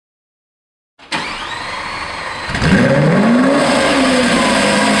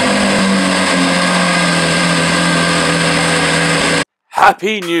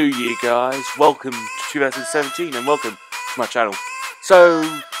Happy New Year, guys. Welcome to 2017 and welcome to my channel. So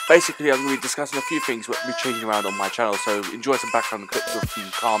basically I'm going to be discussing a few things that will be changing around on my channel, so enjoy some background clips of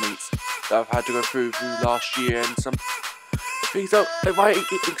some car meets that I've had to go through last year and some things that might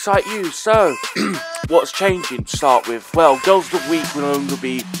excite you. So what's changing to start with? Well, Goals of the Week will no longer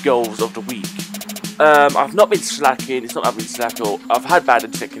be Goals of the Week. I've not been slacking. It's not that I've been slacking. I've had bad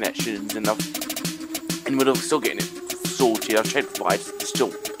internet connections and I'm still getting it sorted. I've changed providers, it's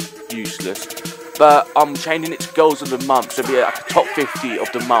still useless. But I'm changing it to Goals of the Month, so it'll be like the top 50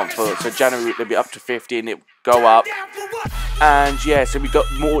 of the month. So January it'll be up to 50 and it'll go up. And yeah, so we got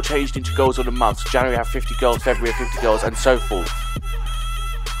more changed into Goals of the Month. So January have 50 goals, February have 50 goals, and so forth.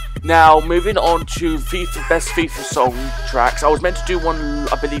 Now, moving on to best FIFA song tracks. I was meant to do one,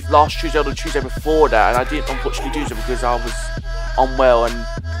 I believe, last Tuesday or the Tuesday before that, and I didn't unfortunately do so because I was unwell. And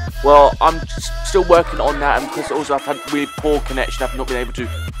well, I'm still working on that, and because also I've had really poor connection, I've not been able to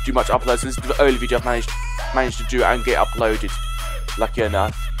do much uploads. So this is the only video I've managed to do and get uploaded, lucky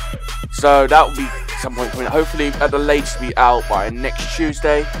enough. So that will be some point. Hopefully, at the latest, be out by next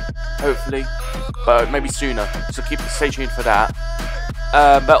Tuesday. Hopefully, but maybe sooner. So stay tuned for that.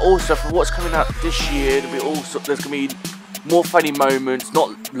 But also for what's coming out this year, there's gonna be more funny moments,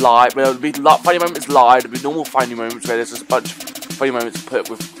 not live. There'll be funny moments live. There'll be normal funny moments where there's just a bunch of funny moments put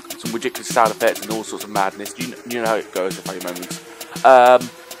with some ridiculous sound effects and all sorts of madness. You know how it goes with funny moments.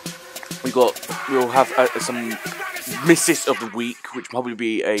 We'll have some misses of the week, which will probably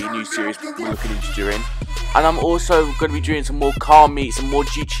be a new series we're looking into doing. And I'm also going to be doing some more car meets, some more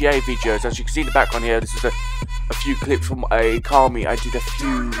GTA videos. As you can see in the background here, this is a few clips from a car meet I did a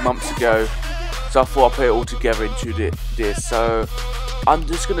few months ago. So I thought I'd put it all together into this. So I'm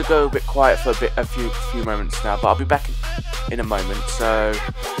just going to go a bit quiet for a few moments now, but I'll be back in a moment. So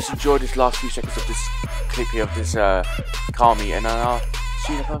just enjoy this last few seconds of this clip here of this car meet, and I'll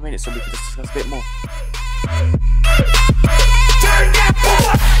see you in a couple of minutes so we can discuss a bit more.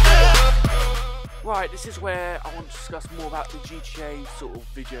 Right, this is where I want to discuss more about the GTA sort of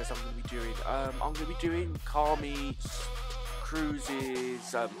videos I'm going to be doing. I'm going to be doing car meets, cruises,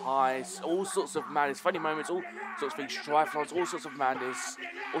 heists, all sorts of madness, funny moments, all sorts of things, triathlons, all sorts of madness,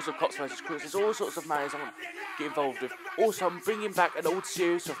 also cops versus cruises, all sorts of madness I want to get involved with. Also, I'm bringing back an old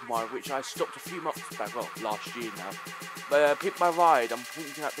series of mine, which I stopped a few months back, well, last year now. But Pick My Ride, I'm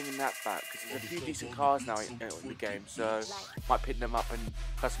thinking about bringing that back, because there's a few decent cars now in the game, so might pick them up and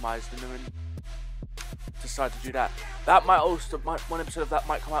customise them and decide to do that. That might also, one episode of that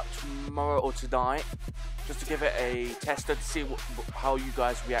might come out tomorrow or tonight, just to give it a tester to see how you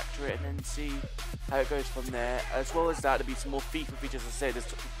guys react to it, and then see how it goes from there. As well as that, there'll be some more FIFA videos. As I said, there's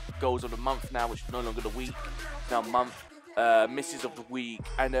Goals of the Month now, which is no longer the week, it's now month. Misses of the Week,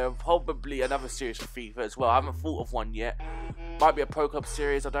 and probably another series for FIFA as well. I haven't thought of one yet. Might be a Pro Club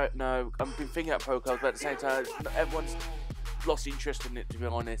series, I don't know. I've been thinking about Pro Clubs, but at the same time, everyone's lost interest in it, to be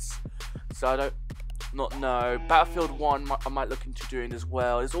honest. So I don't not know. Battlefield 1 I might look into doing as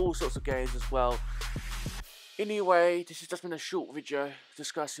well. There's all sorts of games as well. Anyway, this has just been a short video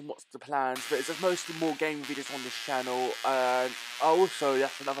discussing what's the plans, but it's just mostly more gaming videos on this channel. Also,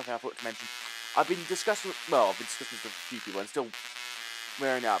 that's another thing I forgot to mention. I've been discussing with a few people and still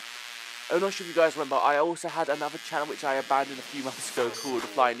wearing up. I'm not sure if you guys remember, I also had another channel which I abandoned a few months ago called the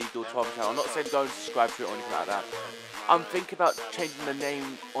Flying Eagle Tom channel. I'm not saying go and subscribe to it or anything like that. I'm thinking about changing the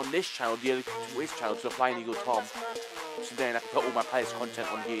name on this channel, the other Twitch channel, to the Flying Eagle Tom. So then I can put all my players' content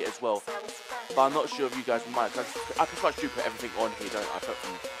on here as well. But I'm not sure if you guys might. I pretty much do put everything on here, don't I? I put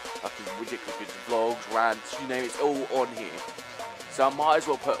from ridiculous videos, vlogs, rants, you name it, it's all on here. So I might as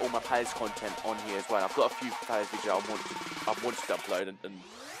well put all my players' content on here as well. I've got a few players' videos I've wanted to upload and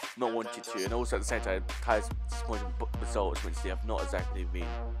not wanted to, and also at the same time, players' disappointing results, which they have not exactly been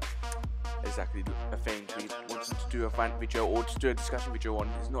a thing we wanted to do a rant video or just do a discussion video on.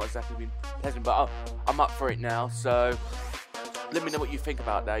 It's not exactly been pleasant, but I'm up for it now. So let me know what you think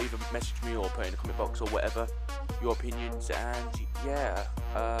about that. Either message me or put it in the comment box or whatever your opinions. And yeah,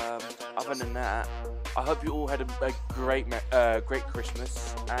 other than that, I hope you all had a great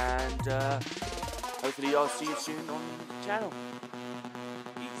Christmas, and hopefully I'll see you soon on the channel.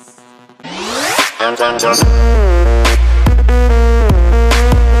 Peace.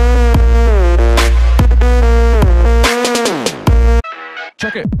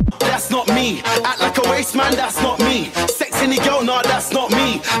 Check it. That's not me. Act like a waste man, that's not me. Sex any girl, nah, that's not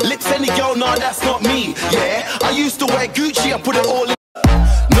me. Lips any girl, nah, that's not me. Yeah, I used to wear Gucci, I put it all in.